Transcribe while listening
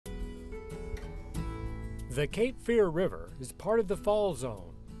The Cape Fear River is part of the fall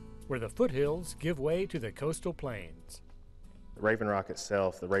zone, where the foothills give way to the coastal plains. Raven Rock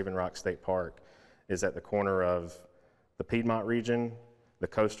itself, the Raven Rock State Park, is at the corner of the Piedmont region, the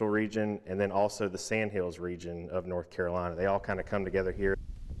coastal region, and then also the Sandhills region of North Carolina. They all kind of come together here.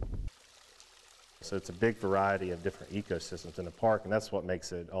 So it's a big variety of different ecosystems in the park, and that's what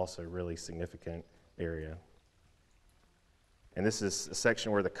makes it also a really significant area. And this is a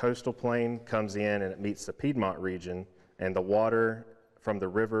section where the coastal plain comes in and it meets the Piedmont region, and the water from the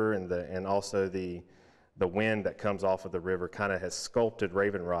river and also the wind that comes off of the river kind of has sculpted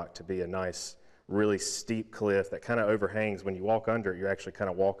Raven Rock to be a nice, really steep cliff that kind of overhangs. When you walk under it, you're actually kind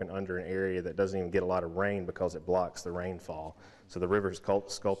of walking under an area that doesn't even get a lot of rain because it blocks the rainfall. So the river's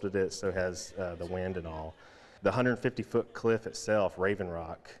sculpted it, so has the wind and all. The 150-foot cliff itself, Raven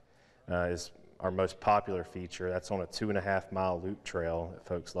Rock, is our most popular feature. That's on a 2.5-mile loop trail that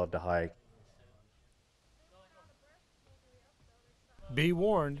folks love to hike. Be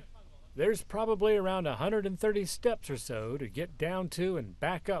warned, there's probably around 130 steps or so to get down to and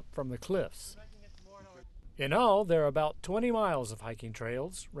back up from the cliffs. In all, there are about 20 miles of hiking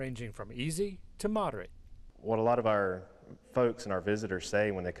trails, ranging from easy to moderate. What a lot of our folks and our visitors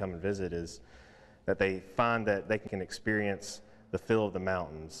say when they come and visit is that they find that they can experience the feel of the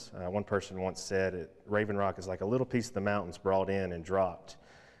mountains. One person once said Raven Rock is like a little piece of the mountains brought in and dropped.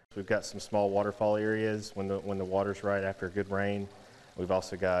 We've got some small waterfall areas when the water's right after a good rain. We've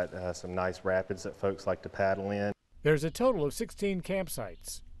also got some nice rapids that folks like to paddle in. There's a total of 16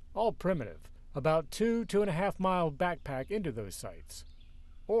 campsites, all primitive, about 2.5 mile backpack into those sites.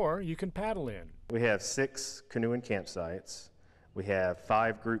 Or you can paddle in. We have 6 canoeing campsites. We have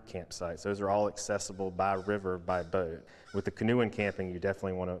 5 group campsites. Those are all accessible by river, by boat. With the canoeing camping, you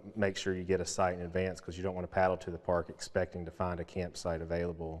definitely want to make sure you get a site in advance because you don't want to paddle to the park expecting to find a campsite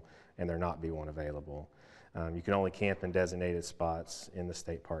available and there not be one available. You can only camp in designated spots in the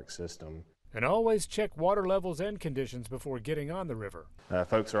state park system. And always check water levels and conditions before getting on the river.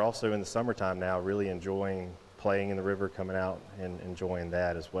 Folks are also in the summertime now really enjoying playing in the river, coming out and enjoying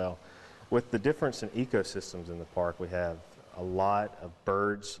that as well. With the difference in ecosystems in the park, we have a lot of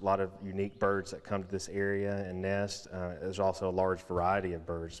birds, a lot of unique birds that come to this area and nest. There's also a large variety of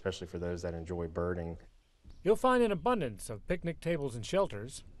birds, especially for those that enjoy birding. You'll find an abundance of picnic tables and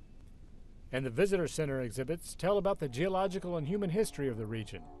shelters. And the visitor center exhibits tell about the geological and human history of the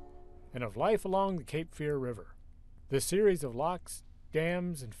region and of life along the Cape Fear River. The series of locks,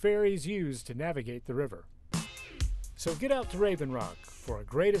 dams, and ferries used to navigate the river. So get out to Raven Rock for a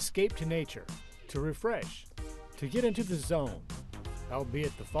great escape to nature, to refresh, to get into the zone,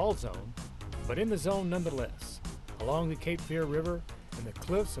 albeit the fall zone, but in the zone nonetheless, along the Cape Fear River and the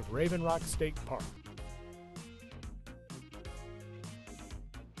cliffs of Raven Rock State Park.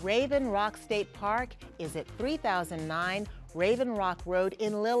 Raven Rock State Park is at 3009 Raven Rock Road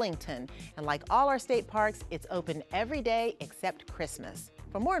in Lillington. And like all our state parks, it's open every day except Christmas.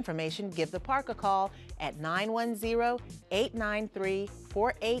 For more information, give the park a call at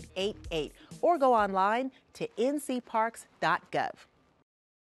 910-893-4888 or go online to ncparks.gov.